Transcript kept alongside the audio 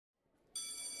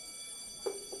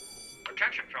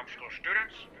Attention film school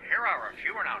students, here are a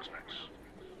few announcements.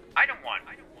 Item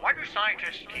 1. Why do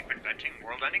scientists keep inventing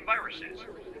world-ending viruses?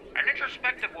 An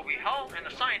introspective will be held in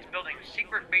the Science Building's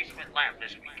secret basement lab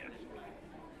this weekend.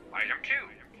 Item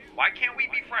 2. Why can't we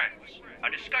be friends?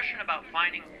 A discussion about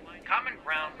finding common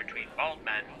ground between bald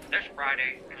men this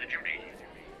Friday in the gymnasium.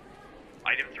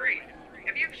 Item 3.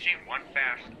 If you've seen One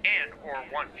Fast and or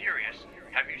One Furious,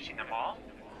 have you seen them all?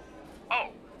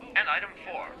 Oh, and item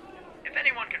 4. If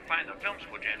anyone can find the film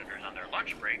school janitors on their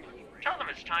lunch break, tell them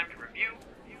it's time to review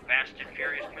Fast and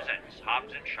Furious Presents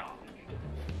Hobbs and Shaw.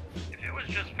 If it was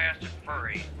just Fast and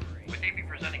Furry, would they be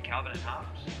presenting Calvin and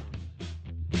Hobbes?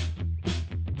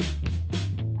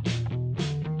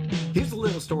 Here's a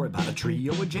little story about a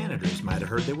trio of janitors. Might have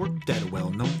heard they worked at a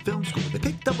well-known film school. They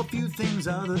picked up a few things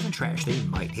other than trash. They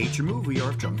might hate your movie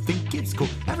or if drunk think it's cool.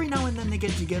 Every now and then they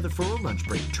get together for a lunch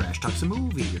break. Trash talks a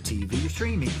movie or TV or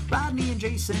streaming. Rodney and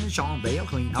Jason and Sean, they'll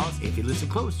clean house. If you listen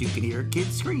close, you can hear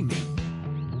kids screaming.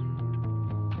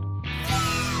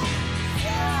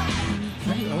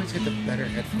 You always get the better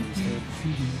headphones, dude.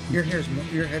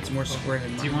 Your head's more square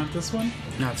than mine. Do you want this one?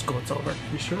 No, it's cool. It's over.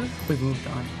 You sure? We've moved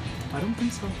on. I don't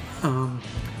think so.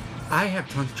 I have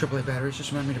tons of AAA batteries.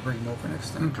 Just remind me to bring them over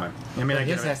next time. Okay. I mean, I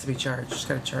his guess has to be charged. Just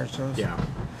gotta charge those. Yeah.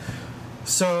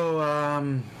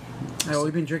 So,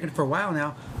 we've been drinking for a while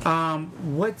now.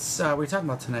 What are we talking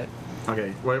about tonight?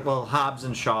 Okay. Well, Hobbs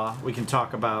and Shaw. We can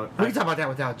talk about. We can talk about that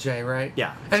without Jay, right?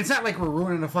 Yeah. And it's not like we're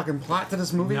ruining the fucking plot to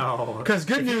this movie. No. Because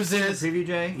good If you've news seen is the preview,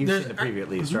 Jay. You've seen the preview at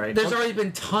least, right? there's already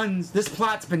been tons. This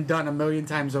plot's been done a million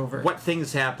times over. What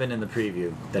things happen in the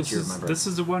preview that you remember? This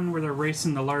is the one where they're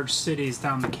racing the large cities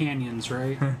down the canyons,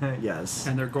 right? Yes.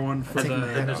 And they're going for Taking the...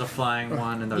 the Then there's a flying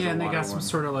one, and there's Yeah, a and they water got some one.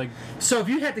 sort of like... So if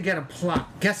you had to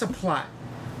guess a plot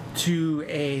to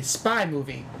a spy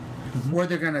movie where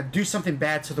they're gonna do something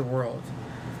bad to the world,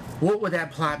 what would that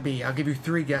plot be? I'll give you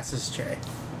 3 guesses, Jay.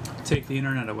 Take the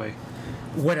internet away.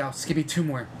 What else? Give me 2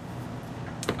 more.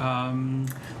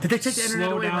 Did they take the internet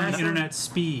Slow away down last the time? internet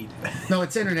speed. No,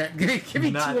 it's internet. Give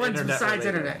me Not 2 ones internet besides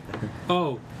related. internet.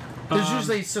 Oh.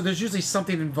 There's usually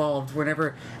something involved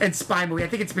whenever in spy movie. I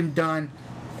think it's been done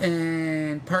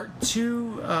in part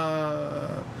 2.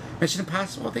 Mission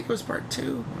Impossible. I think it was part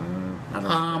 2.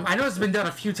 I know it's been done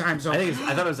a few times over. I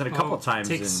thought it was in a couple times.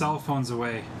 Take in, cell phones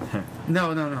away.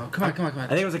 No. Come on. I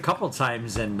think it was a couple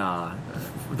times in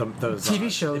those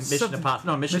TV shows. Mission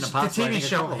Impossible. No, Mission Impossible. The I TV think a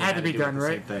show couple of them had to be do done, the same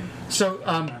right? thing. So,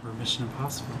 Remember Mission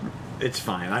Impossible? It's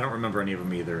fine. I don't remember any of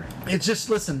them either. it's just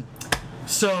listen.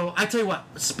 So I tell you what,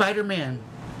 Spider-Man,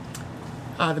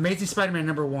 the Amazing Spider-Man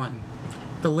 #1,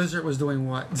 the Lizard was doing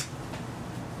what?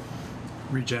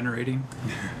 Regenerating.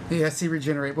 Yes, he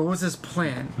regenerate. What was his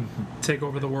plan? Take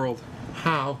over the world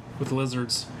How? with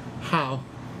lizards. How?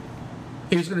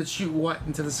 He was going to shoot what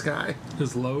into the sky?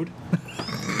 His load.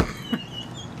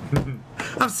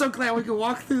 I'm so glad we can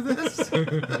walk through this.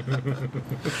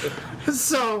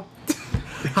 So,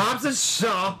 Hobbs and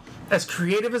Shaw, as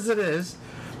creative as it is,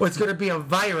 was going to be a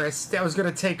virus that was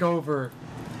going to take over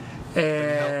Help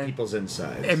and people's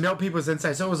insides. melt people's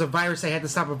insides. So it was a virus. They had to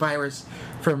stop a virus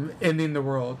from ending the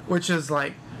world, which is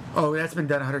like, oh, that's been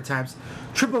done 100 times.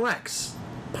 Triple X,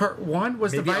 Part 1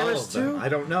 was Maybe the all virus of them. too. I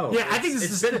don't know. Yeah, I think this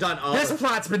it's is been done all. This of-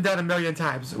 plot's been done a million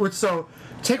times. Which so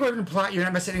take away from the plot, you're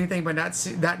not missing anything, but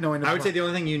not knowing the I would plot. say the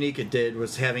only thing unique it did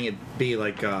was having it be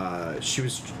like she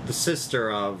was the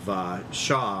sister of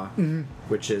Shaw,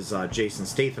 which is Jason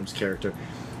Statham's character.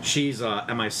 She's a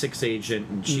MI6 agent,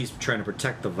 and she's trying to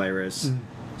protect the virus.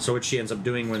 So what she ends up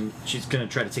doing when she's going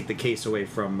to try to take the case away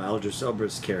from Idris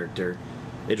Elba's character,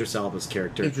 Idris Elba,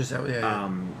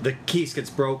 yeah. the case gets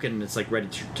broken and it's like ready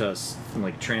to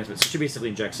like transmit. So she basically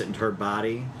injects it into her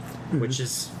body, which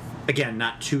is again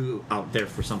not too out there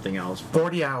for something else.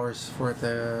 40 hours for it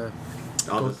to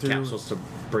All go the through, capsules to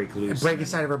break loose. break and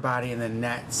inside of her body, and then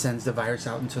that sends the virus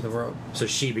out into the world. So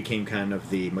she became kind of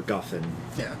the MacGuffin.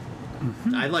 Yeah.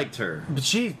 I liked her. But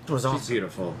she was She's awesome.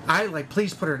 beautiful.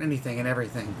 Please put her in anything and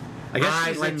everything. I guess I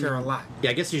she's liked in- her a lot.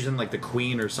 Yeah, I guess she's in like the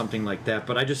Queen or something like that.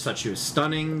 But I just thought she was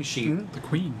stunning. She, The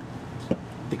Queen.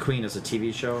 the Queen, is a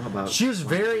TV show about. She was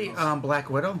very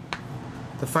Black Widow.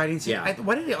 The fighting scene. Yeah.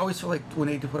 Why did they always feel like when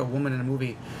they put a woman in a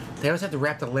movie, they always have to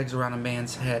wrap the legs around a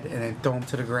man's head and then throw him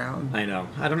to the ground? I know.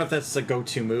 I don't know if that's a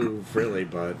go-to move, really,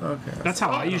 but. Okay. That's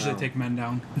how I usually know. take men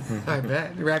down. I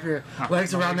bet. You wrap your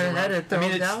legs around their head and I throw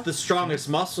mean, them it's down? the strongest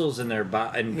muscles in their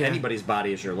body, in Yeah. anybody's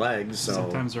body is your legs. So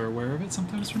Sometimes they're aware of it,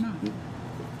 sometimes they're not.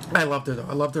 I loved her, though.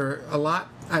 I loved her a lot.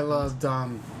 I loved the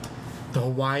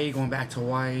Hawaii, going back to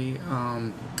Hawaii.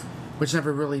 which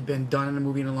never really been done in a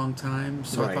movie in a long time.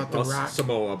 So I thought The Rock,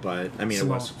 Samoa, but I mean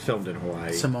Samoa. it was filmed in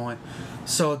Hawaii. Samoan.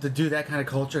 So to do that kind of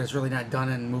culture is really not done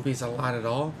in movies a lot at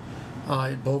all.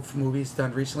 Both movies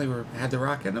done recently had The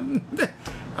Rock in them.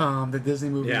 The Disney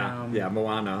movie,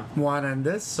 Moana. Moana and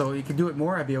this. So you could do it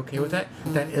more. I'd be okay with that.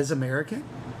 That is American.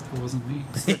 It wasn't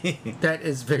me. That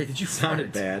is very. Did you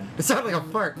Sounded fart? bad. It sounded like a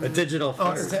fart. A digital Oh,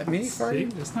 fart. is that me See,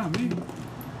 farting? it's not me.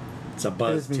 It's a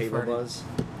buzz, It is me table farting. buzz.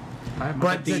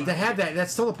 But to have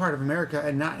that's still a part of America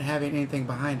and not having anything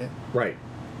behind it. Right.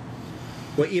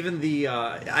 Well, even the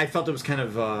I felt it was kind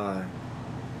of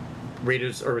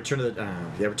Raiders or Return of the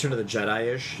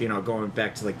Jedi-ish. You know, going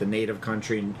back to like the native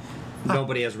country. And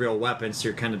nobody has real weapons, so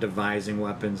you're kind of devising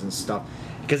weapons and stuff.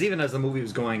 Because even as the movie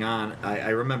was going on, I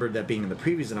remembered that being in the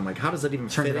previews, and I'm like, how does that even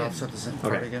Turn fit it in? off so it doesn't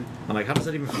fart again. I'm like, how does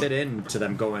that even fit in to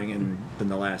them going in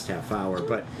the last half hour?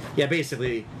 But yeah,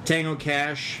 basically, Tango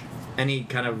Cash, any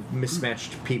kind of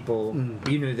mismatched people,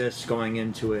 you knew this going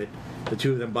into it. The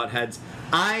two of them butt heads.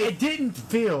 It didn't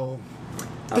feel.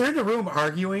 They're in the room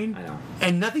arguing, I know.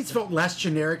 and nothing's felt less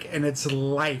generic in its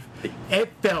life.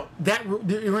 It felt that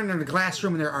you're in a glass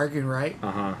room and they're arguing, right?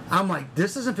 I'm like,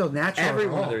 this doesn't feel natural. Every at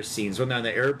one all. of their scenes when they're on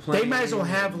the airplane. They might as well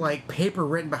have like paper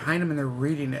written behind them and they're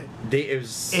reading it.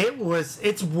 It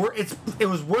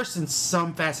was worse than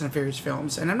some Fast and Furious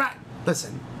films, and I'm not.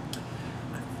 Listen,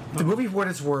 the movie for what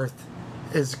it's worth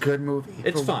is a good movie.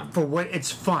 It's fun. For what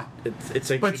it's fun. It's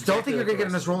like But exactly don't think you're like going to the get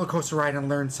on this rest. roller coaster ride and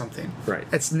learn something. Right.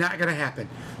 It's not going to happen.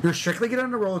 You're strictly get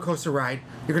on a roller coaster ride.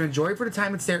 You're going to enjoy it for the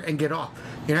time it's there and get off.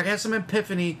 You're not going to have some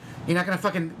epiphany. You're not going to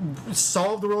fucking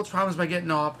solve the world's problems by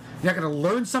getting off. You're not going to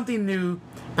learn something new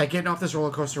by getting off this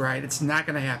roller coaster ride. It's not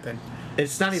going to happen.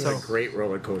 It's not even So- a great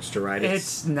roller coaster ride.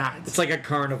 It's not. It's like a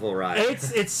carnival ride.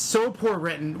 It's so poor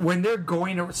written when they're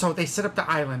going. So they set up the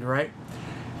island, right?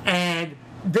 And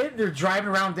then they're driving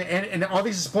around and all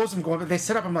these explosives going. But they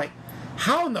set up. I'm like,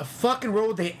 how in the fucking world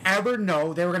would they ever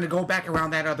know they were going to go back around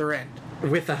that other end?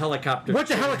 With the helicopter. With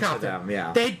the to helicopter. them,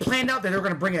 yeah. They planned out that they were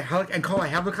going to bring and call a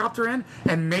helicopter in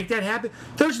and make that happen.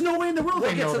 There's no way in the world We'll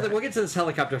they get know to that. we'll get to this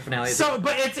helicopter finale. So,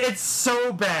 but it's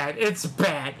so bad. It's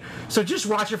bad. So just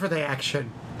watch it for the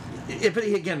action. But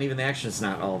again, even the action's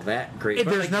not all that great.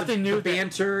 But There's nothing new The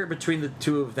banter between the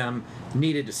two of them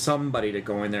needed somebody to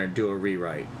go in there and do a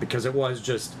rewrite because it was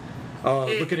just,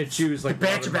 looking at shoes like the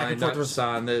banter rubbing back my and forth nuts was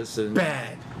on this and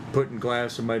Bad. putting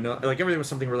glass in my nut. Like everything was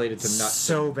something related to nuts.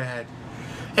 So bad.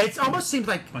 It almost seems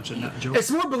like Bunch of nut jokes.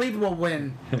 it's more believable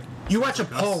when you watch a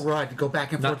Paul Rudd go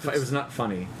back and forth. It was not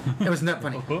funny. It was not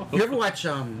funny. You ever watch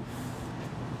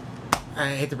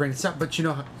I hate to bring this up, but you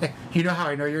know how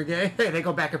I know you're gay? They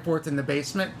go back and forth in the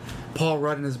basement. Paul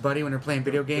Rudd and his buddy when they're playing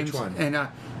video games. one? And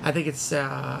I think it's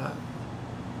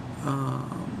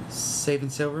Saving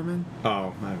Silverman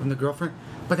Oh, from the girlfriend.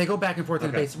 But they go back and forth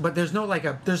in the Okay. basement. But there's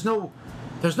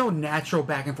no natural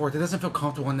back and forth. It doesn't feel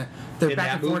comfortable when they're in back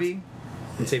that and forth. movie.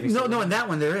 In Saving No, Silverman? in that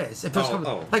one there is. It feels like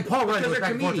Paul Rudd Because goes they're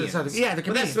back and forth to comedians. this other. Yeah, they're But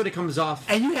comedians. that's what it comes off.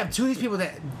 And you have two of these people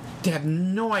that they have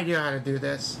no idea how to do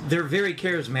this. They're very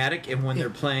charismatic, and when they're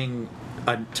playing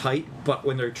tight, but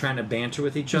when they're trying to banter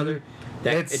with each other,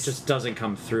 that It's- it just doesn't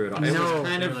come through at all. It No. was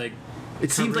kind They're of. like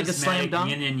It seems like a slam charismatic dunk.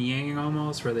 yin and yang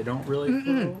almost, where they don't really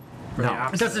flow. Or the No. It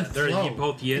opposite. doesn't They're flow.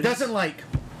 both yins. It doesn't like.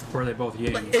 Or are they both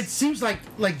yins? It seems like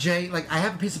Jay. Like I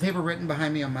have a piece of paper written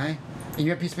behind me on my, and you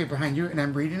have a piece of paper behind you, and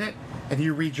I'm reading it, and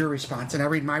you read your response, and I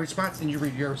read my response, and you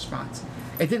read your response.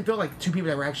 It didn't feel like two people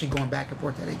that were actually going back and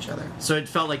forth at each other. So it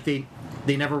felt like they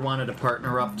never wanted to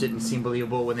partner up. Didn't seem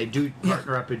believable. When they do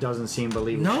partner up, it doesn't seem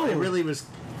believable. No. It really was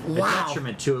a Wow.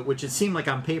 detriment to it, which it seemed like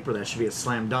on paper that should be a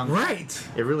slam dunk. Right.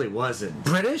 It really wasn't.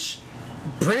 British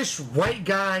white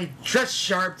guy, dressed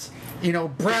sharp, brown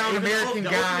Yeah, American the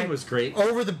guy. opening was great.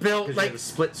 Over the built, Because like the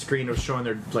split screen was showing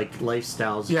their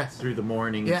lifestyles Yes. through the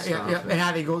morning. yeah, and stuff. yeah, and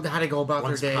how they go about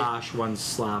One's their day. posh, one's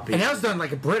sloppy. And that was done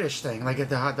like a British thing, like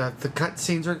the cut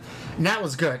scenes were, and that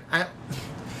was good.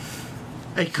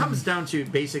 It comes down to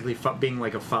basically being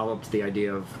like a follow-up to the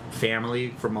idea of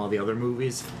family from all the other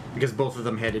movies, because both of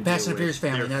them had to deal Fast and with Furious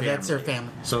family, their now that's their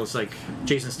family. So it's like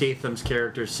Jason Statham's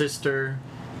character's sister.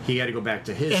 He had to go back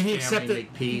to his And he family, accepted.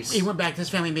 make peace. He went back to his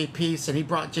family, made peace, and he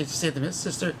brought Jason Statham, his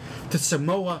sister, to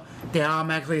Samoa. They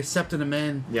automatically accepted him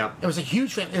in. Yep. It was a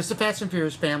huge family. It was the Fast and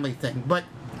Furious family thing, but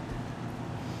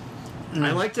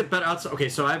I liked it, but also okay.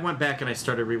 So I went back and I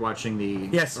started rewatching the.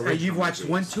 yes, original you've watched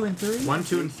movies. 1, 2, and 3. 1,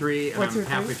 2, and 3, and 1, I'm 2, and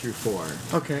 3? halfway through 4.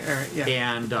 Okay, all right, yeah.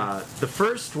 And the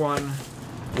first one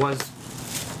was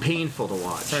painful to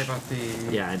watch. Sorry about the.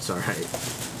 Yeah, it's all right.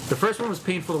 The first one was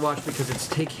painful to watch because it's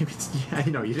taking. Yeah, I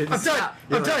know you didn't. I'm done. stop.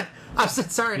 You're I'm like- done. I'm so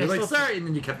sorry. You're I like still- sorry, and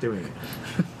then you kept doing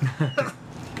it.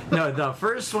 No, the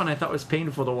first one I thought was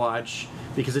painful to watch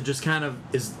because it just kind of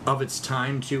is of its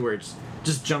time too, where it's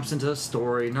just jumps into the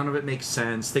story. None of it makes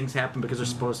sense. Things happen because they're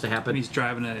supposed to When happen, he's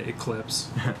driving an Eclipse.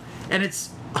 and it's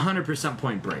 100%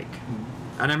 Point Break.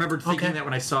 And I remember thinking Okay. that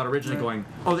when I saw it originally, going,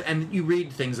 oh, and you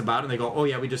read things about it, and they go, oh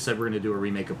yeah, we just said we're going to do a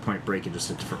remake of Point Break and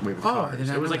just a different way with Oh, I cars. did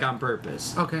not It was know like that. on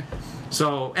purpose. Okay.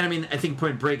 So, and I mean, I think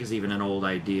Point Break is even an old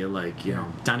idea. Like, you know,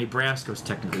 Donnie Brasco's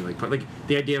technically like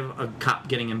the idea of a cop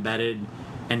getting embedded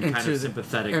and kind Into of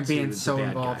sympathetic and being to so the bad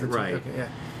involved guy. into Right. Okay, yeah.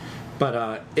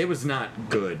 But it was not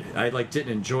good. I like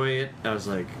didn't enjoy it. I was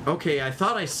like, okay, I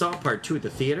thought I saw part 2 at the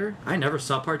theater. I never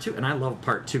saw part 2, and I love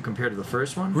part 2 compared to the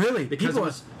first one. Really? Because People it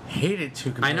was. hate it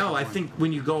too. I know. I think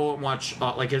when you go and watch,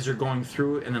 like as you're going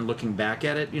through it and then looking back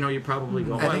at it, you know, you probably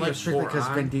go, oh, I think it like was strictly because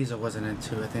 4 Vin on. Diesel wasn't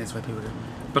into it. I think that's why people didn't.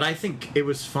 But I think it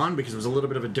was fun because it was a little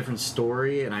bit of a different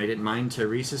story, and I didn't mind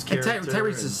Tyrese's And character.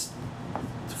 Tyrese is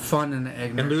fun and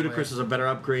ignorant. And Ludacris is a better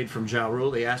upgrade from Ja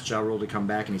Rule. They asked Ja Rule to come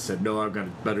back, and he said, "No, I've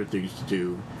got better things to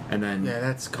do." And then Yeah,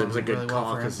 that's it was a gone good really well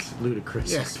call for him. because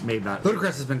Ludacris Yes. made that.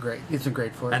 Ludacris has been great. He's been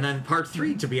great for it. And then part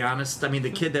 3, to be honest, I mean, the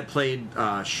kid that played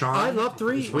Sean. I love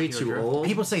 3. was way too old.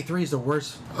 People say 3 is the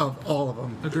worst of all of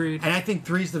them. Agreed. And I think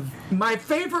 3 is my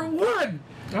favorite one.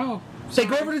 Oh. They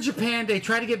go over to Japan. They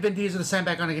try to get Vin Diesel to sign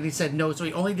back on it, and he said no. So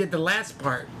he only did the last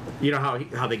part. You know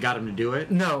how they got him to do it?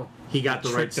 No, He got the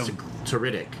rights Tricked to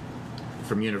Riddick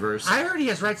from Universal. I heard he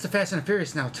has rights to Fast and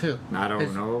Furious now too. I don't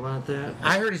His- know about that.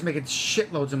 I heard he's making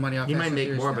shitloads of money off. He Fast might and make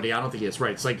Furious more, now. but I don't think he has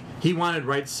rights. Like he wanted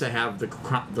rights to have the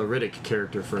Riddick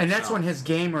character for. And that's himself. when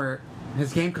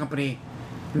his game company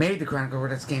made the Chronicle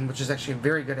Redux game, which is actually a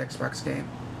very good Xbox game.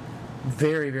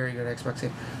 Very, very good Xbox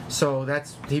game. So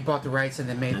he bought the rights and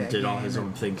then made and that did game. all his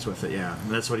own things with it. Yeah, and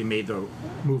that's what he made the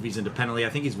movies independently. I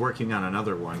think he's working on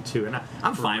another one too, and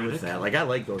I'm fine with Riddick? that. Like I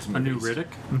like those movies. A new Riddick?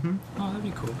 Mm-hmm. Oh, that'd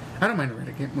be cool. I don't mind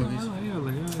Riddick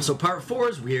movies. So part 4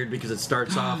 is weird because it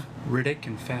starts off. Riddick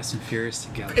and Fast and Furious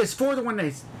together. Is 4 the one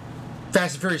they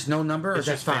Fast and Furious no number, or It's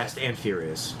that's just 5? Fast and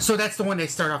Furious. So that's the one they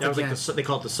start off That was again. like they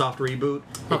call it the soft reboot.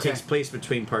 It Okay. takes place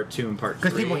between part 2 and part 3.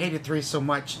 Because people hated 3 so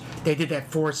much, they did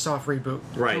that 4 soft reboot.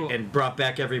 Right, Cool. and brought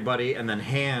back everybody, and then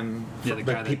Han, Yeah, the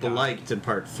guy that that people died. liked in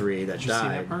part 3 that Did you see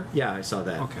died. that part? Yeah, I saw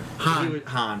that. Okay.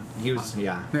 Han. He was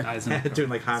yeah. Dies in the car. Doing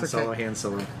like Han It's okay. Solo, Han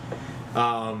Solo.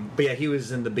 But yeah, he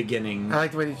was in the beginning. I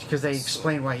like the way because they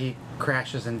explain why he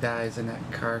crashes and dies in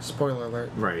that car. Spoiler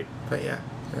alert. Right. But yeah.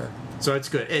 So it's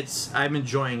good. I'm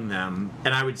enjoying them,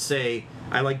 and I would say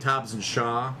I liked Hobbs and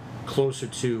Shaw closer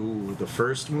to the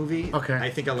first movie. Okay. I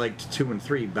think I liked 2 and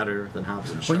 3 better than Hobbs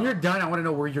and Shaw. When you're done, I want to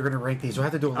know where you're going to rank these. We'll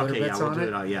have to do a little okay, yeah, bits we'll on do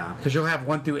it. it. Yeah. Because you'll have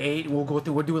 1 through 8. We'll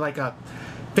do like a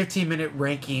 15-minute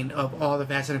ranking of all the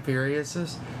Fast and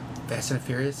Furiouses. Fast and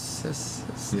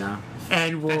Furious. Yeah.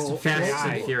 And we'll Fast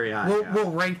and Furious. Yeah. we'll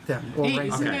rank them. We'll Hey,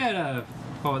 rank isn't them.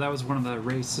 that that was one of the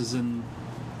races in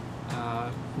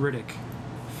Riddick.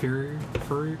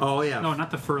 Furry? Oh yeah. No, not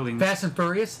the Furlings. Fast and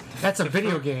Furious? That's a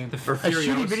video game. the a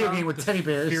shitty video Furiosa? game with teddy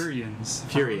bears. Furians.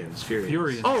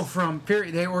 Furians. Oh, from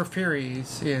Fury. They were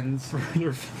Furies.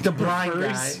 The blind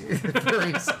guy.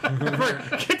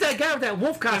 Furries. Get that guy with that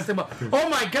wolf costume up. Oh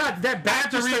my god, did that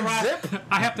back just unzip?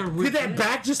 I have to Did that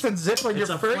back just unzip on It's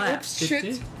your a fur? flap. Oops, It shit.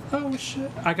 did? Oh shit!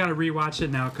 I gotta rewatch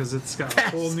it now because it's got a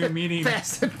whole new meaning.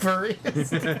 Fast and Furious.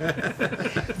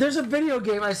 There's a video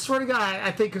game, I swear to God,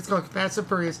 I think it's called Fast and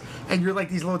Furious, and you're like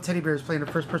these little teddy bears playing a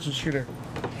first person shooter.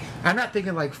 I'm not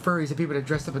thinking like furries and people that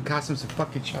dressed up in costumes and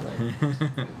fuck each other.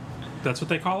 That's what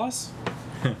they call us.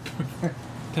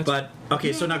 But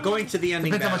okay, so now going to the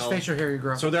ending Depends how much battle. facial hair you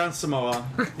grow. So they're on Samoa.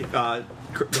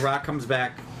 The Rock comes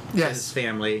back to Yes. his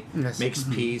family, Yes. makes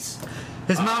peace.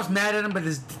 His mom's mad at him, but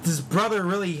his brother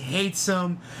really hates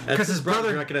him That's because his You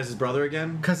brother. recognize his brother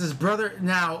again? Because his brother's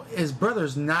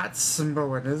not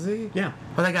Samoan, is he? Yeah.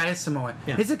 Well, that guy is Samoan.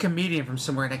 Yeah. He's a comedian from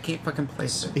somewhere, and I can't fucking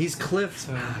place it. He's Cliff.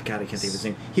 God, I can't think of his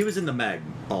name. He was in the Meg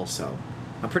also.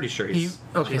 I'm pretty sure he's.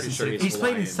 Okay, I'm pretty sure he's played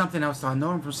in Hawaiian. something else. Though. I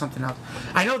know him from something else.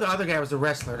 I know the other guy was a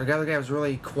wrestler. The other guy was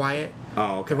really quiet.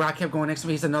 Oh, okay. The Rock kept going next to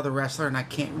me. He's another wrestler, and I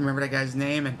can't remember that guy's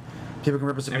name. And people can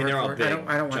represent. I mean, they're all I big, don't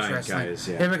watch giant wrestling. guys,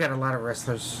 yeah. They've got a lot of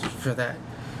wrestlers for that.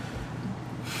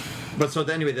 But so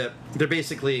anyway, they're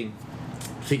basically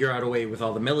figure out a way with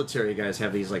all the military guys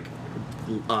have these like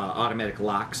automatic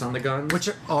locks on the guns. Which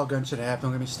all guns should have.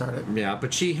 Don't get me started. Yeah,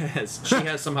 but she has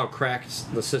somehow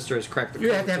cracked. The sister has cracked the You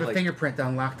code have to have a like, fingerprint to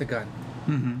unlock the gun.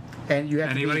 Mm-hmm. And you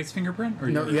have Anybody's to fingerprint? Or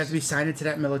be, no, yours? you have to be signed into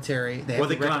that military. They have Well,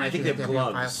 the to gun. I recognize think you, they have to be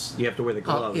on gloves. You have to wear the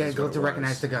file. gloves. Yeah, is go what to it recognize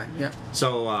was. the gun. Yeah.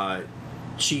 So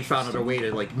she found out a way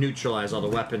to like neutralize all the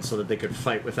weapons so that they could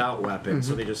fight without weapons.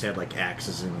 Mm-hmm. So they just had like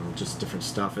axes and just different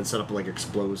stuff and set up like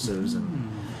explosives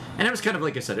and And it was kind of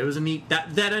like I said, it was a neat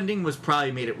that ending was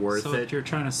probably made it worth So it. what you're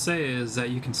trying to say is that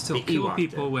you can still The kill Ewok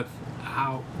people did.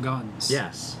 without guns.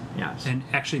 Yes. And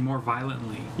actually more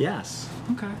violently. Yes.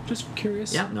 Okay, just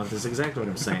curious. Yeah, no, that's exactly what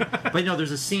I'm saying. But you know,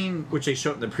 there's a scene which they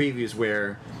showed in the previews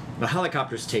where the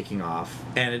helicopter's taking off,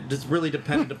 and it just really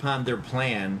depended upon their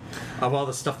plan of all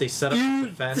the stuff they set up to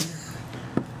defend.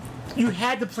 You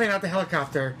had to plan out the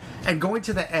helicopter and going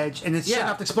to the edge and then setting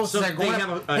off the explosives and they going have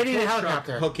up, a hitting the tow truck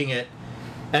helicopter. hooking it,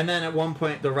 and then at one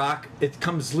point the Rock it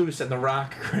comes loose and the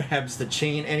Rock grabs the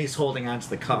chain and he's holding onto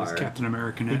the car. Does Captain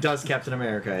America He it? does Captain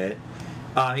America it.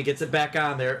 He gets it back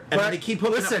on there, and then they keep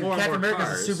hooking listen, up more Captain and more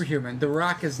America's cars. a superhuman. The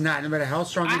Rock is not, no matter how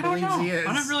strong he I don't believes know. he is.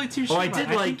 I'm not really too sure. Oh, I about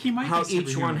did it. like think he might how be each one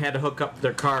superhuman. had to hook up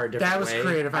their car a different That was way.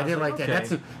 creative. I did was like that.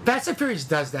 okay. That's Fast and Furious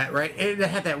does that, right? It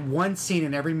had that one scene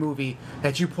in every movie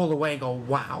that you pull away and go,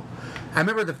 "Wow!" I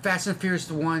remember the Fast and Furious,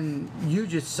 the one you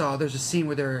just saw. There's a scene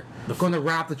where they're going to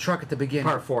rob the truck at the beginning.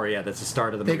 Part 4, yeah, that's the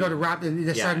start of the movie. They go to rob the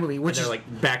start of the movie, which and is they're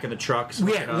like back in the trucks.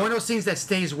 yeah, one of those scenes that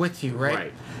stays with you, right?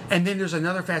 Right. And then there's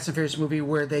another Fast and Furious movie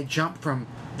where they jump from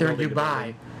they're in Building to Dubai.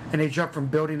 building. And they jump from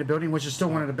building to building, which is still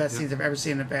one of the best scenes I've ever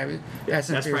seen in a Fast and That's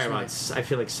Furious probably movie. about, I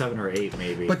feel like 7 or 8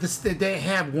 maybe. But they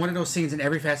have one of those scenes in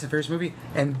every Fast and Furious movie,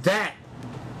 and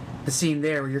the scene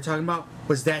there where you're talking about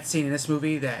was that scene in this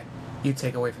movie that you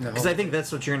take away from the whole. Because I think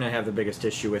that's what you're going to have the biggest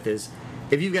issue with is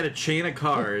if you've got a chain of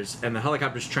cars and the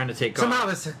helicopter's trying to take somehow off.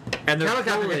 this And they're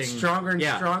helicopter pulling, gets stronger and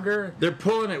stronger. They're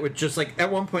pulling it with just like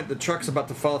at one point the truck's about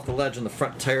to fall off the ledge and the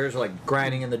front tires are like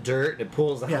grinding in the dirt and it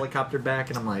pulls the Yeah. helicopter back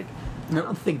and I'm like, No. I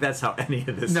don't think that's how any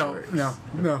of this No, works.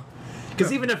 no.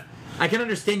 Because even if I can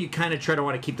understand you kind of try to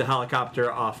want to keep the helicopter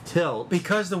off tilt,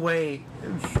 Because the way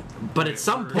but at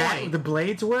some point the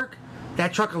blades work,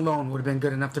 that truck alone would have been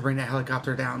good enough to bring that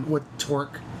helicopter down with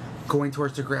torque going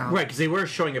towards the ground. right, because they were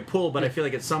showing a pull, but I feel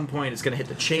like at some point it's going to hit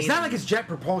the chain. It's not like it's jet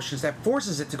propulsion that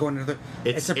forces it to go into the.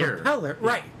 It's a air. propeller, Yeah.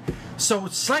 right? So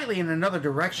slightly in another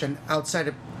direction outside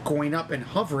of going up and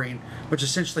hovering, which is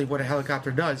essentially what a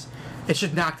helicopter does. It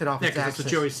should knock it off Yeah, its because that's axis.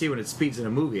 what you always see when it speeds in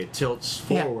a movie. It tilts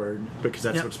Yeah. forward because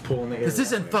that's Yep. what's pulling the air. This that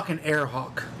isn't way. fucking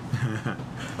Airhawk.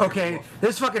 Okay,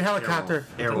 this fucking helicopter.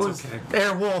 Airwolf. was Okay.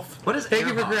 Airwolf. What is Thank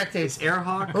you for Airhawk? correcting. Is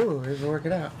Airhawk? Oh, we're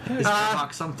working out. Is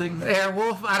Airhawk something?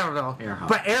 Airwolf? I don't know. Airhawk.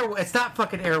 But it's not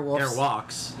fucking Airwolf.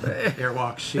 Airwalks.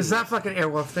 Airwalks. It's not fucking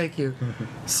Airwolf, thank you.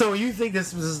 So you think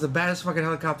this is the baddest fucking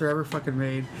helicopter ever fucking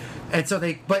made. And so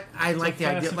but I like the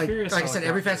Fast idea, and like Furious I said,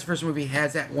 every helicopter. Fast and Furious movie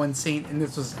has that one scene, and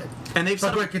this was it. And they've But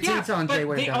set go up, ahead, continue telling Jay but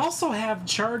what they it does. also have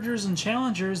Chargers and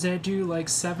Challengers that do like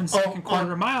 7-second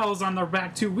quarter miles on their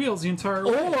back two wheels the entire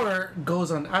way. Or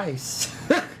goes on ice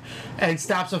and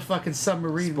stops a fucking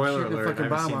submarine spoiler and shooting a alert, I fucking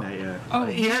haven't seen bomb that yet. Oh,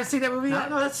 You haven't seen that movie No, yet?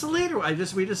 no, that's the later one.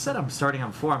 We just said I'm starting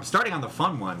on 4. I'm starting on the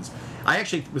fun ones. I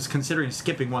actually was considering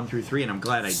skipping 1 through 3, and I'm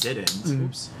glad I didn't.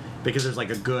 Oops. Because there's like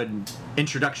a good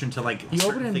introduction to like You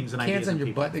certain opening things and cans ideas on and your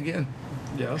people. butt again?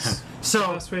 Yes.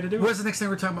 So, Best way to do it. what's the next thing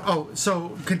we're talking about? Oh,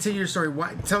 so continue your story.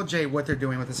 Tell Jay what they're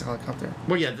doing with this helicopter.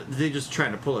 Well, yeah, they're just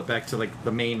trying to pull it back to like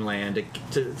the mainland,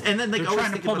 and then like They're always trying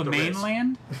to think pull about the risk.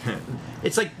 mainland.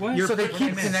 It's like What? you're So they putting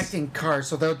keep this- connecting cars,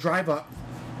 so they'll drive up.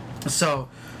 So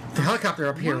the helicopter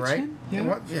up here, right?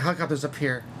 Yeah. The helicopter's up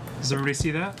here. Does everybody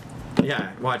see that?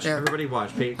 Yeah, watch. Yeah. Everybody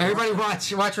watch. Everybody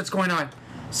watch what's going on.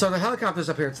 So the helicopter's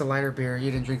up here. It's a lighter beer. You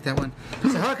didn't drink that one. So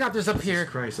the helicopter's up here.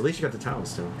 Christ, at least you got the towel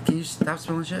still. Can you stop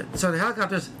spilling shit? So the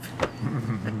helicopter's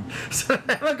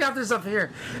up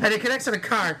here, and it connects to the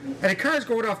car, and the car is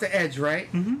going off the edge,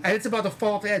 right? And it's about to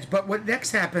fall off the edge. But what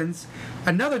next happens?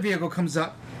 Another vehicle comes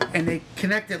up, and they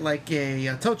connect it like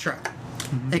a tow truck.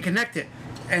 They connect it,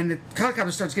 and the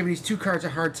helicopter starts giving these two cars a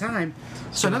hard time.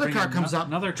 So they another bring car in comes up,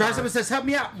 another drives car. up and says, "Help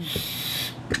me out."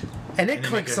 And it they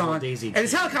clicks make a whole on, daisy and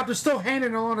his chain. helicopter's still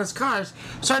handing along his cars.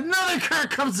 So another car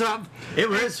comes up. It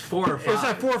was 4 or 5. It was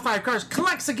like 4 or 5 cars.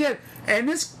 Collects again. And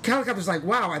this helicopter's like,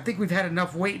 wow, I think we've had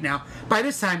enough weight now. By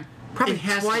this time, probably It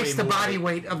has to twice weigh the more. body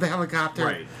weight of the helicopter.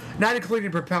 Right. Not including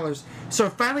propellers. So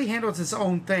it finally handles its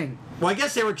own thing. Well, I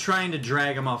guess they were trying to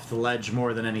drag him off the ledge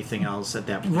more than anything else at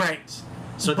that point. Right.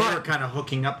 So they But- were kind of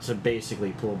hooking up to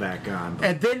basically pull back on. But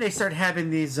And then they start having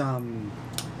these,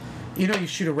 you know, you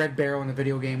shoot a red barrel in a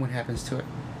video game, what happens to it?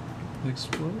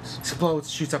 Explodes.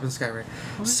 Explodes, shoots up in the sky, right?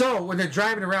 So when they're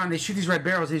driving around, they shoot these red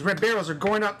barrels. These red barrels are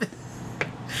going up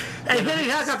and hitting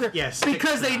the helicopter Yes,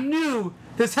 because they stick to that. knew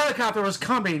this helicopter was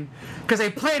coming because they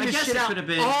planned I this guess shit it out could have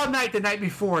been- all night the night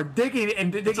before, digging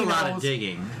and digging it's a lot of holes.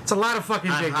 digging. It's a lot of fucking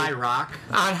On digging. high rock.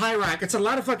 On high rock. It's a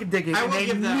lot of fucking digging. I and will they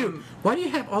give them- knew. Why do you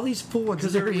have all these forwards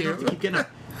Because they're near going to you? keep getting up.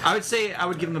 I would say I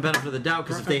would give them the benefit of the doubt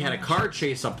because if they had a car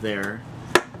chase up there,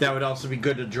 that would also be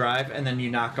good to drive, and then you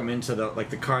knock them into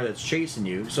the car that's chasing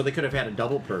you. So they could have had a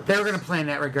double purpose. They were going to plan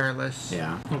that regardless.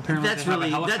 Yeah. Well, apparently That's they have a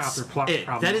really helicopter plot it.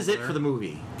 problem That is over it there. for the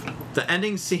movie. The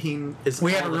ending scene is.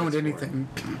 We all haven't that ruined it's for. anything.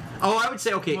 Oh, I would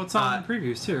say okay. Well, it's all in the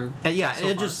previews too. And yeah, so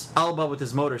it far. just Alba with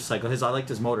his motorcycle. I liked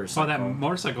his motorcycle. Oh, that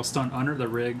motorcycle stunt under the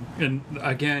rig, and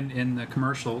again in the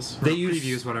commercials, or They use-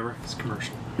 previews, whatever. It's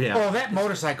commercial. Yeah. Oh, that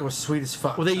motorcycle was sweet as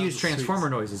fuck. Well, they That use was sweet. Transformer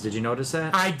noises. Did you notice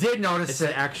that? I did notice It's it.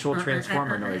 the actual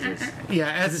Transformer noises. Yeah,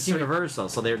 As as it's Universal,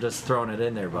 so they're just throwing it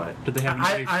in there, but. Did they have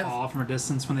I- anybody I've- fall from a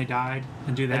distance when they died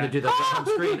and do that? And to do the Wilhelm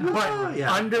scream. But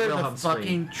Yeah, under the Wilhelm scream.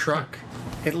 fucking truck,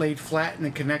 it laid flat and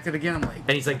then connected again. I'm like,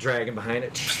 And he's like dragging behind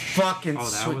it. fucking Oh, that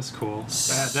sweet. was cool.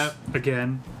 That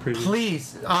again. Preview.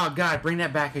 Please, oh god, bring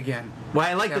that back again. Well,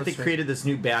 I like That that they was great. created this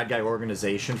new bad guy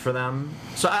organization for them.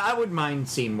 So I wouldn't mind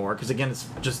seeing more, because again, it's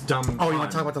just dumb. Oh, you fun.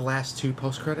 want to talk about the last 2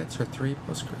 post credits or 3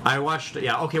 post credits? I watched,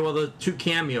 yeah, okay, well, the 2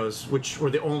 cameos, which were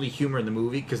the only humor in the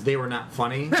movie, because they were not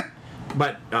funny.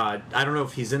 But I don't know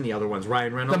if he's in the other ones.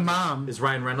 Ryan Reynolds. The mom. Is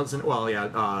Ryan Reynolds in? Well, yeah,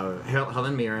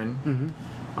 Helen Mirren. Mm-hmm.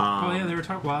 Oh yeah, they were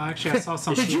talking. Well, actually, I saw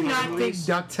something. Did you about not think movies.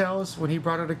 DuckTales when he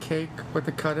brought out a cake with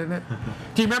the cut in it?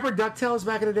 Do you remember DuckTales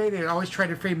back in the day? They always tried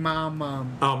to free Mom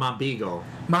Mom Beagle.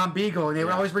 Beagle, and they would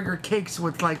Yeah. always bring her cakes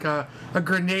with like a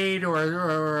grenade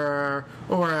or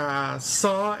a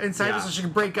saw inside Yeah. it so she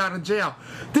could break out of jail.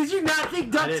 Did you not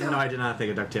think DuckTales? I did not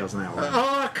think of DuckTales in that one.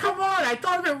 Oh, come on! I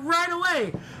thought of it right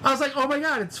away. I was like, oh my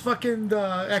god, it's fucking.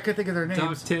 I couldn't think of their names.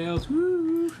 DuckTales.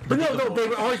 Woo. But no, they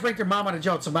would always bring their mom out of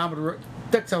jail, so mom would.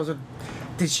 DuckTales would.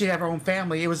 Did she have her own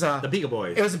family? It was The Beagle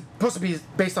Boys. It was supposed to be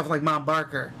based off like Mom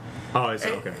Barker. Oh, I see,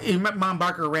 okay. Mom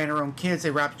Barker ran her own kids.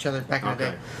 They robbed each other back in the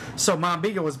Okay. day. So Mom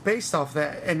Beagle was based off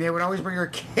that, and they would always bring her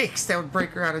cakes that would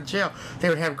break her out of jail. They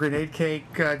would have grenade cake,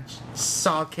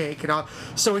 saw cake, and all.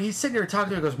 So he's sitting there talking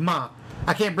to her. He goes, "Mom,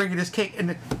 I can't bring you this cake,"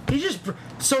 and he just.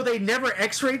 So they never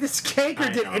X-rayed this cake or I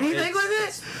did know. anything It's-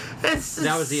 with it. It's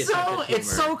that was the attempt so. at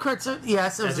It's humor. so cartoon.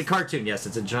 Yes, it was As a cartoon, yes,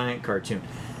 it's a giant cartoon.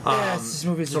 Yes, this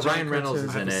movie's so a giant Ryan Reynolds cartoon.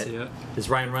 is I in have to see it. it. Is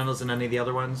Ryan Reynolds in any of the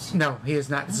other ones? No, he is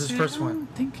not. This is his first I one.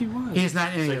 don't think he was. He is not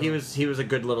in any So of them. he was a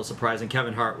good little surprise, and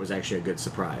Kevin Hart was actually a good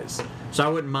surprise. So I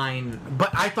wouldn't mind. But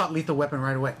I thought Lethal Weapon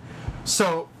right away.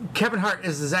 So Kevin Hart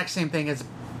is the exact same thing as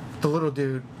the little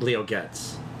dude. Leo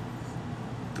Getz.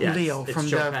 Yes, Leo it's from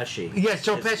Joe the Pesci. Yes,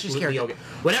 Joe It's Pesci's Leo character.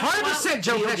 Ge- Whatever. 100%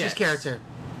 Joe Leo Pesci's Getz. character.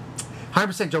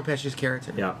 100% Joe Pesci's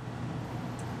character. Yeah.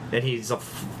 And he's a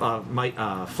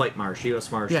flight marshal, U.S.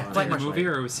 Marshal. Yeah, flight in the marshal. movie,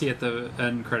 or was he at the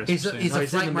end credits? He's you're a, saying? he's No, a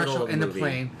he's in flight the middle marshal of the in the movie.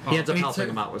 plane. He ends up And he helping took-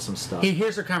 him out with some stuff. He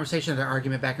hears their conversation, their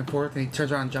argument back and forth, and he turns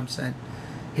around and jumps in.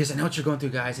 He goes, "I know what you're going through,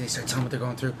 guys." And he starts telling them what they're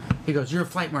going through. He goes, "You're a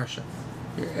flight marshal."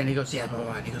 And he goes, "Yeah, blah, blah,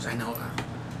 blah." And he goes, "I know.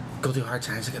 Go through hard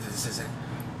times. Look at this, that."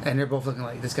 And they're both looking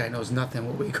like, this guy knows nothing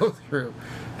what we go through.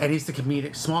 And he's the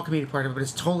small comedic part of it, but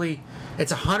it's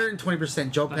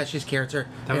 120% Joe Pesci's character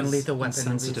That in was Lethal Weapon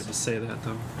insensitive movies. to say that,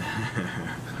 though.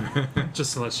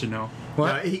 Just to let you know.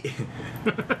 What?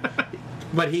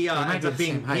 But he might ends be up the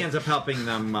same height. he ends up helping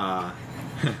them.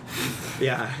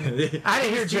 Yeah, I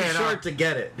didn't hear He's too Jay at all. short to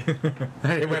get it.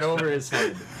 It went over his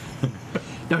head.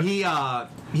 No, he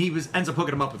ends up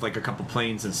hooking him up with like a couple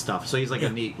planes and stuff. So he's like a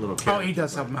neat little character. Oh, he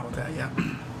does help him out with that, yeah.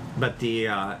 But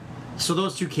so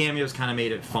those 2 cameos kind of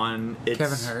made it fun. It's,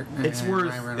 Kevin Hart It's and worth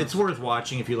Ryan Reynolds. it's worth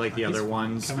watching if you like the He's- other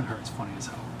ones. Kevin Hart's funny as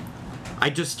hell. I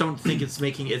just don't think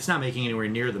it's not making anywhere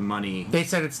near the money. They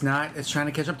said it's not. It's trying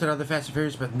to catch up to the other Fast and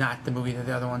Furious, but not the movie that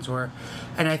the other ones were.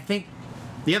 And I think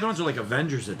The other ones are like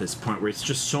Avengers at this point, where it's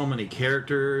just so many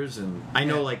characters, and I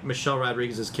know Yeah. like Michelle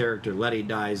Rodriguez's character Letty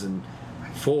dies in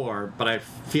 4, but I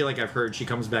feel like I've heard she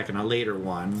comes back in a later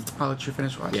one. I'll let you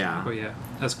finish watching. Yeah. Oh yeah,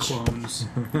 as clones.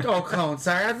 Oh, clone.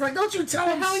 Sorry. I was like, don't you tell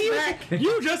him smack.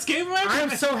 You just gave away. I'm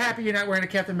so happy you're not wearing a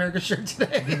Captain America shirt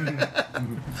today.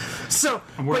 So,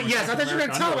 I'm wearing but my yes, I thought you were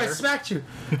going to Captain tell him I America smacked you.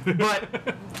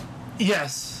 But,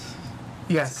 yes.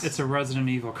 Yes. It's a Resident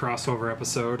Evil crossover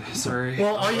episode. Sorry.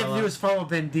 Well, all you have to do is follow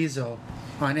Vin Diesel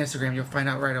on Instagram. You'll find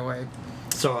out right away.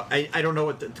 So I don't know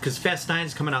what because Fast 9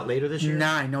 is coming out later this year.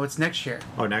 9. No, it's next year.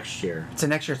 Oh, next year. It's a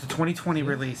next year. It's a 2020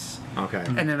 release. Okay.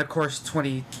 And then, of course,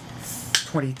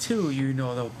 2022,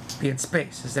 they'll be in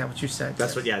space. Is that what you said?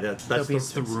 That's what. Yeah. That's They'll be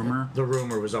the, in the rumor. the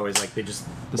rumor was always like they just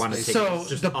want to space. take So it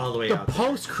just the, all the way the out. there.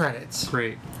 post credits,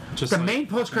 Great. Just the like main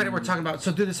post credit we're talking about.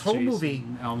 So do this whole Jason, movie,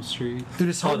 Elm Street. do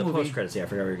this whole Oh, the movie, post credits. Yeah, I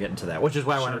forgot we were getting to that, which is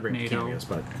why I wanted to bring the Sharknado. cameos.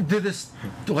 But do this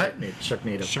what?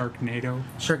 Sharknado. Sharknado.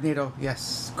 Sharknado,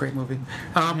 yes, great movie.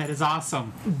 That is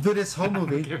awesome. Do this whole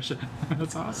movie.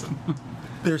 That's awesome.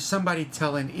 There's somebody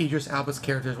telling Idris Elba's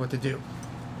characters what to do.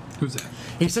 Who's that?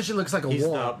 He essentially looks like a He's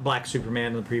wall. the Black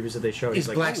Superman in the previews that they showed. He's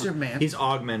like, Black Superman. He's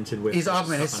augmented with. He's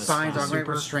augmented. His stuff on spine's augmented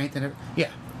Super? with strength and it. Yeah.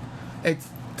 It's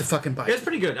the fucking bike. It's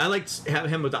pretty good. I liked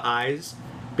him with the eyes,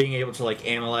 being able to like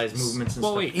analyze movements and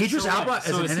Well, stuff. wait. Idris Elba what?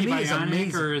 as an is enemy he is bionic,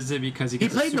 amazing. or is it because he He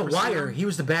gets a played in The super Wire. serum? He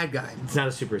was the bad guy. It's not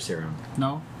a super serum.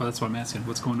 No, well, that's what I'm asking.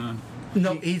 What's going on?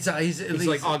 No, he's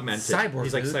like augmented. Cyborg.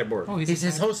 He's like dude. cyborg. Oh, He's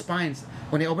his whole spines.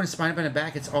 When they open his spine up in the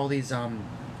back, it's all these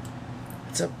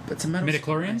It's a metal.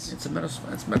 Midichlorians? spine. It's a metal.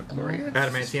 It's midichlorian.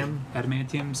 Adamantium.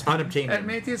 Adamantium. spine? Unobtainium.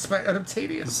 Adamantium spine.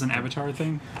 Unobtainium. This is an Avatar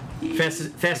thing. Fast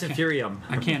and Furium.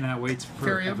 I cannot wait for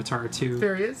Furium. Avatar 2.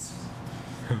 There he is.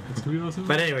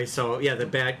 But anyway, so yeah, the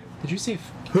back. Did you say?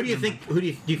 Who do you think? Who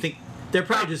do you think? They're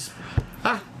probably just.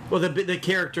 Ah. Well, the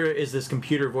character is this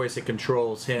computer voice that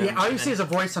controls him. Yeah, all you see and- is a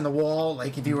voice on the wall.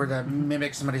 Like if you were to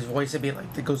mimic somebody's voice, it'd be like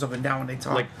it goes up and down when they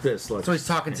talk. like this. Look. So he's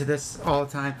talking to this all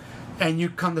the time, and you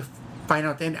come to find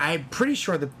out. And I'm pretty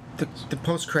sure the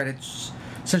post credits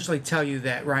essentially tell you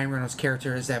that Ryan Reynolds'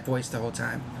 character is that voice the whole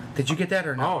time. Did you get that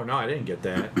or no? Oh no, I didn't get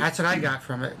that. That's what I got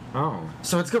from it. Oh,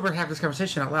 So it's good we're having this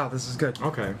conversation out loud. This is good.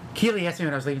 okay. Keely asked me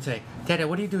when I was leaving today, Dad,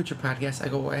 what do you do with your podcast? I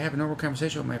go, I have a normal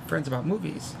conversation with my friends about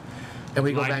movies. And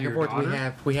we go Lie to back and your forth.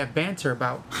 daughter? We have banter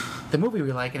about the movie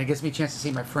we like, and it gives me a chance to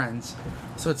see my friends.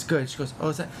 So it's good. She goes, oh,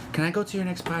 is that? Can I go to your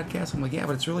next podcast? I'm like, yeah,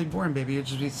 but it's really boring, baby. You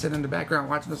just be sitting in the background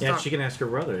watching the Yeah, stuff. she can ask her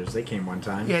brothers. They came one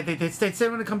time. Yeah, they say they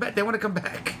want to come back. They want to come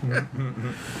back.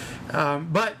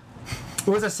 But what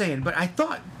was I saying? But I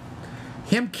thought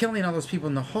him killing all those people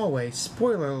in the hallway.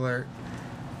 Spoiler alert.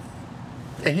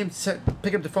 And him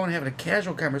picking up the phone and having a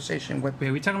casual conversation with. Wait,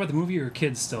 are we talking about the movie or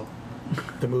kids still?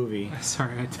 The movie.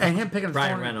 Sorry. And him picking up the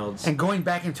Ryan phone Reynolds. and going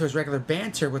back into his regular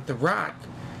banter with The Rock.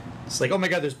 It's like, oh my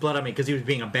God, there's blood on me because he was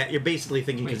being a bad. You're basically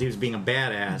thinking because he was being a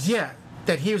badass. Yeah,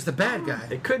 that he was the bad guy.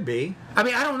 It could be. I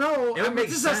mean, I don't know. It would make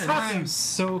this is us sense. talking. I'm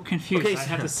so confused. Okay, I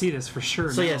have to see this for sure.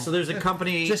 So now. yeah, so there's a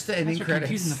company. Just the ending That's what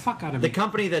confusing the credits. fuck out of The me.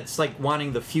 company that's like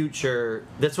wanting the future.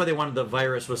 That's why they wanted the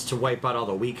virus was to wipe out all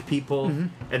the weak people, Mm-hmm.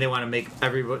 and they want to make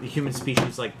everybody, human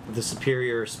species, like the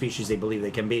superior species they believe they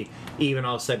can be, even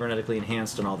all cybernetically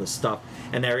enhanced and all this stuff.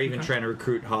 And they're even trying to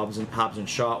recruit Hobbs and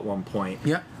Shaw at one point.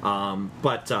 Yep.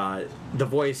 But the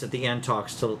voice at the end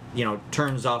talks to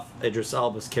turns off Idris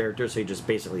Elba's character, so he just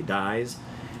basically dies.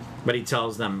 But he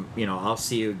tells them, I'll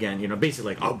see you again.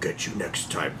 Basically like, I'll get you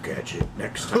next time, Gadget.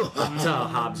 Next time. To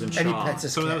Hobbs and Shaw. And he pets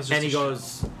his So that cat. was just And he a show.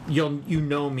 goes, you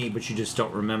know me, but you just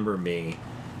don't remember me.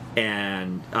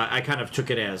 And I kind of took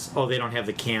it as, they don't have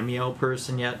the cameo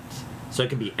person yet. So it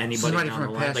can be anybody Somebody down from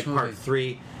the a line. past Like movie. part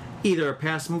 3. Either a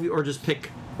past movie or just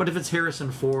pick, what if it's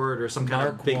Harrison Ford or some kind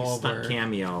Mark of big Wahlberg. stunt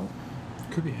cameo?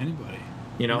 Could be anybody.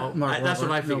 Mark That's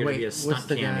what I Wahlberg. figured No, would be a wait, stunt what's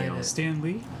the guy cameo. that- Stan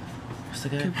Lee, What's the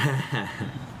guy?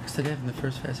 What's the guy from the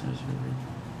first Fast and Furious movie?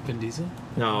 Vin Diesel.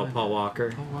 No, Paul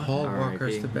Walker. Paul R.I.P.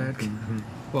 Walker's the bad guy.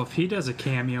 Well, if he does a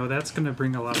cameo, that's going to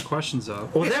bring a lot of questions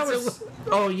up. Well, that was.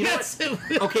 Oh, you know Yes, what?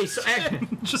 it will. Okay, so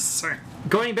Just saying.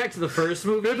 going back to the first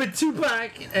movie. But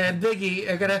Tupac and Biggie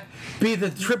are gonna be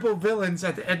the triple villains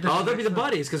at the end of Oh, they'll be the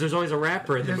buddies because there's always a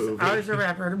rapper in the There's movie. always a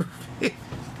rapper in the movie.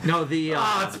 No, the.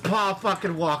 Oh, it's Paul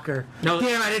fucking Walker. No.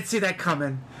 Damn, I didn't see that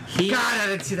coming. He- God, I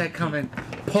didn't see that coming.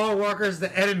 Paul Walker's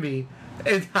the enemy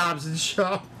in Hobbs and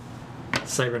Shaw.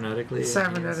 Cybernetically.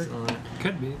 Cybernetic. and all that.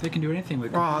 Could be. They can do anything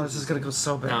with. Oh, this is gonna go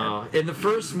so bad. No, in the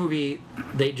first movie,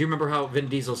 do you remember how Vin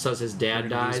Diesel says his dad We're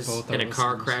gonna use dies both in a of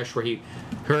car those. crash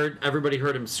where everybody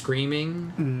heard him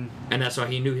screaming, and that's why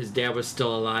he knew his dad was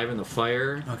still alive in the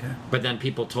fire. Okay. But then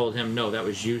people told him, no, that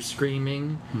was you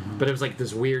screaming. But it was like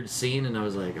this weird scene, and I'm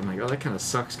like, oh, that kind of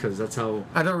sucks because that's how.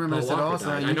 I don't remember Paul this at all. Walker So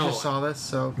died. you I know. just saw this,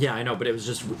 so Yeah, I know, but it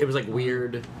was like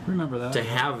weird Remember that? to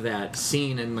have that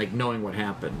scene and like knowing what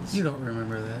happens. you don't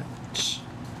remember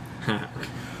that.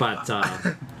 But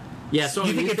yeah, so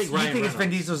you think it's Ryan Vin Reynolds-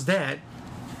 Diesel's dad?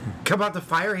 Come out the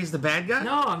fire, he's the bad guy.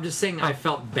 No, I'm just saying I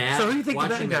felt bad So who do you think the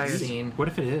watching bad guy that is? scene. What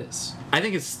if it is? I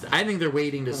think they're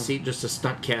waiting to see just a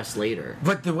stunt cast later.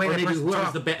 But the way Or that maybe person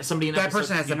whoever's talks, somebody in that episode,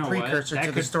 person has You the know what? precursor That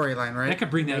to could- the storyline, right? That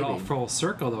could bring that all Maybe. full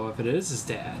circle, though, if it is his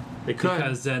dad. It could.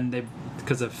 Because then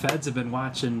because the feds have been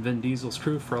watching Vin Diesel's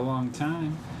crew for a long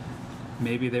time.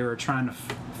 Maybe they were trying to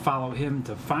follow him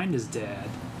to find his dad,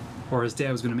 or his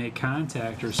dad was going to make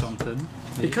contact or something.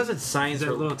 Maybe. because it's Is science. that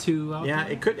a little too out yeah,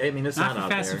 there? it could. I mean, it's Not not, for out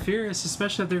Fast there. and Furious,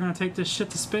 especially if they're going to take this shit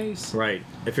to space. Right.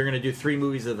 If you're going to do 3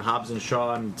 movies of Hobbs and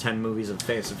Shaw and 10 movies of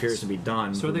Fast and Furious to be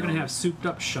done. So are who they going to have knows? souped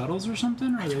up shuttles or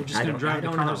something? Or are they just I going to don't- drive I the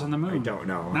don't cars know. on the moon? I don't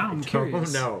know. Now I'm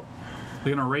curious. No,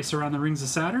 They're going to race around the rings of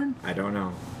Saturn? I don't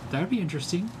know. That would be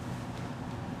interesting.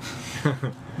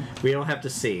 We don't have to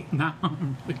see. Now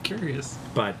I'm really curious.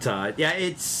 But yeah,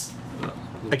 it's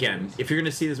again, if you're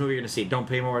gonna see this movie, you're gonna see it. Don't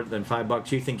pay more than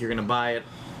 $5. You think you're gonna buy it?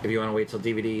 If you want to wait till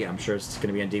DVD, I'm sure it's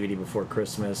gonna be on DVD before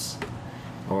Christmas.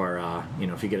 or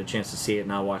if you get a chance to see it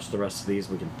and I'll watch the rest of these,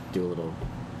 we can do a little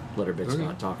bits Okay.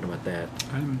 about talking about that.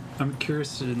 I'm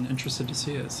curious and interested to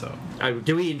see it. So,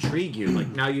 Do we intrigue you? Like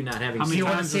now you're not having how many seen you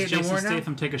wanna times see does it no Jason more now?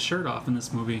 Statham take his shirt off in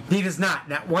this movie? He does not.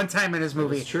 Not one time in his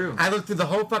movie. is true. I looked through the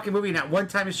whole fucking movie. Not one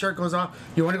time his shirt goes off.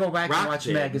 You want to go back Rock and watch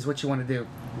did. Meg? Is what you want to do.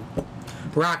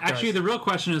 Rock does. Actually, the real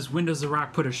question is, when does The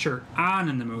Rock put a shirt on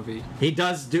in the movie? He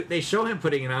does do. They show him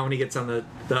putting it on when he gets on the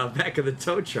back of the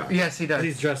tow truck. Yes, he does.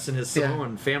 He's dressed in his Yeah.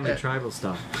 Samoan family Yeah. tribal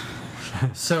stuff,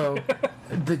 So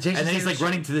the Jason. and then he's Statham like shirt-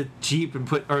 running to the Jeep and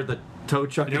the tow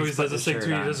truck. He and always put does this the thing shirt too.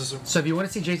 He on. does this. So if you want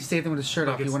to see Jason Statham with his shirt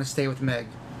off, you it's- want to stay with Meg.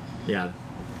 Yeah,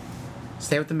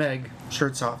 Stay with the Meg.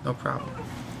 Shirts off, no problem.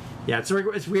 yeah. It's weird.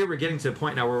 We're getting to a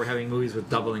point now where we're having movies with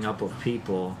doubling up of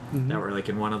people that were like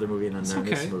in one other movie and then It's they're in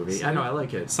okay. this movie. So, I know. I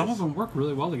like it. Some of them work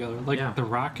really well together, like Yeah. The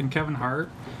Rock and Kevin Hart.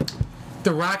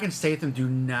 The Rock and Statham do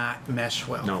not mesh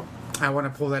well. No. I want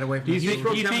to pull that away from Do you this think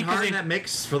movie. you Kevin think Hart they- in that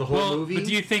mix for the whole movie? But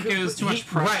do you think it was too much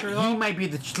pressure? Right, though? he might be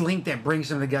the link that brings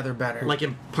them together better. Like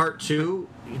in part 2,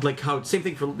 like how same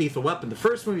thing for Lethal Weapon. The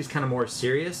first movie is kind of more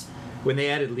serious. When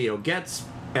they added Leo Getz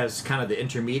as kind of the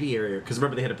intermediary, because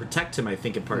remember they had to protect him, I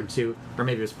think, in part 2, or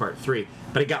maybe it was part 3.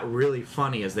 But it got really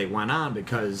funny as they went on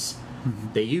because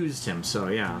they used him. So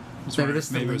yeah, Just Maybe wondering this if is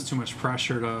the maybe it was link. too much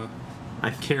pressure to I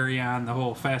carry on the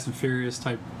whole Fast and Furious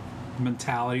type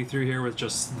mentality through here with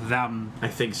just them I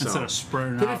think so. instead of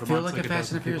spreading Did out it feel amongst, like a it Fast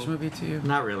does and the Furious people. movie to you?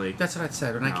 Not really. That's what I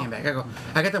said when I No. came back.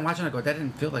 I got done watching. I go, that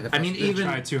didn't feel like a Fast I mean, and Furious. even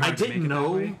tried too I hard to didn't make it that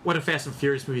know way. what a Fast and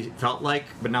Furious movie felt like,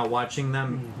 but now watching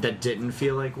them, that didn't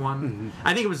feel like one.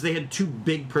 I think it was they had two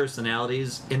big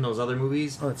personalities in those other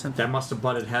movies Oh, it's empty. that must have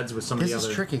butted heads with some This of is the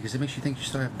other. tricky because it makes you think you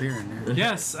still have beer in there.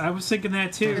 Yes, I was thinking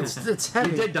that too. It's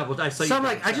heavy. You did double. I saw So you. I'm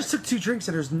like, double I just took 2 drinks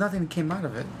and there's nothing that came out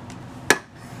of it.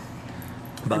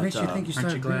 But, it makes you think you still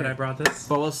Aren't have you glad beer. I brought this?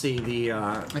 But we'll see the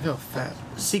I feel fat.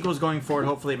 sequels going forward.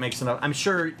 Hopefully, it makes enough. I'm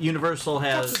sure Universal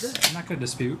What's has that? I'm not going to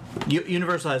dispute.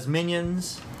 Universal has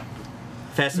Minions,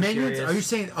 Fast and Minions? Furious. Are you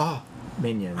saying? Oh,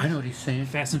 Minions? I know what he's saying.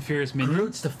 Fast and Furious Minions.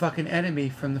 Groot's the fucking enemy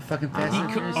from the fucking Fast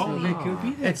and Furious Oh, movie. it could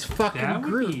be that. It's fucking That would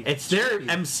Groot. be- It's their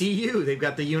MCU. They've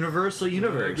got the Universal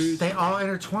universe. They all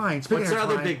intertwine. Speaking What's of their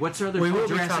other intertwine, big? What's their other? We will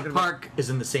be Jurassic talking about- Park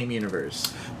is in the same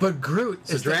universe. But Groot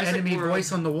is the Jurassic enemy World-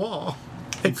 voice on the wall.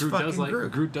 It's Groot fucking does like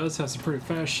Groot. Groot does have some pretty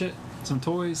fast shit. Some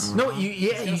toys. No, you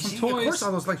He's got you some see, of toys. course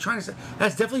all those electronics.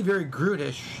 That's definitely very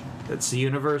Grootish. It's the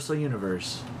Universal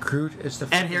universe. Groot is the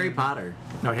And fucking- Harry Potter.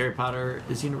 No, Harry Potter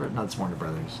is Universal. No, it's Warner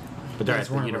Brothers. But they're Yeah, at it's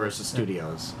the Warner Universal Brothers, yeah.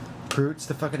 Studios. Groot's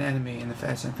the fucking enemy in the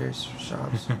Fast and Furious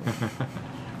shops.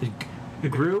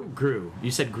 Gru. You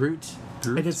said Groot?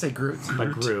 I did say Groot.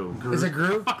 But Gru. Is it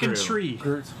Groot? Fucking Groot. tree.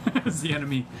 Groot. is the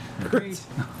enemy. Groot.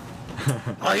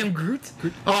 I am Groot.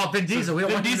 Oh, Vin Diesel. We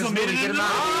don't want Diesel him in this made movie. it Get him in out.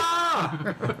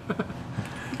 Ah!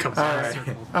 Comes All out of right.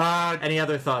 the circle. Any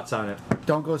other thoughts on it?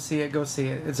 Don't go see it. Go see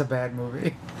it. It's a bad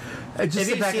movie. Just If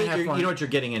sit you back see and it, have fun. you know what you're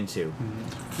getting into.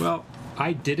 Well,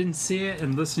 I didn't see it,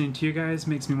 and listening to you guys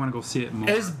makes me want to go see it more.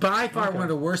 It's by far one of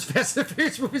the worst Fast and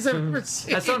Furious movies I've ever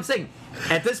seen. That's what I'm saying.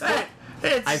 At this point,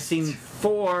 It's- I've seen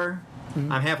 4.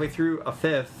 I'm halfway through a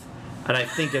 5th, and I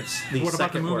think it's the What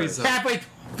about the second movies, worst. though? halfway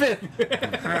fifth.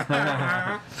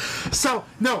 So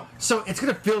it's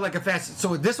gonna feel like a fast.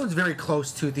 So this one's very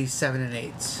close to the 7 and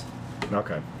 8s.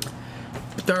 Okay.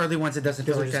 But the early ones, it doesn't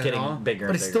feel They're like just that at getting all. bigger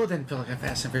but and it bigger. still didn't feel like a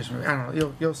Fast and Furious movie. I don't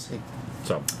know. You'll see.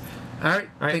 So, All right.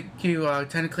 All right. Thank you. Time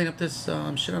to clean up this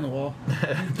shit on the wall.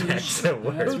 that's the Who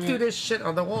word. threw this shit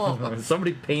on the wall?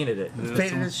 Somebody painted it.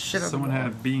 Painted this shit on the Someone wall.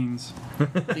 had beans.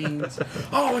 Beans.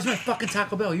 Oh, where's my fucking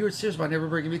Taco Bell? You were serious about never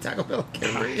bringing me Taco Bell.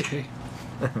 Can't breathe.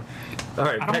 All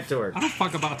right, I back to work. don't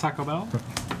fuck about Taco Bell.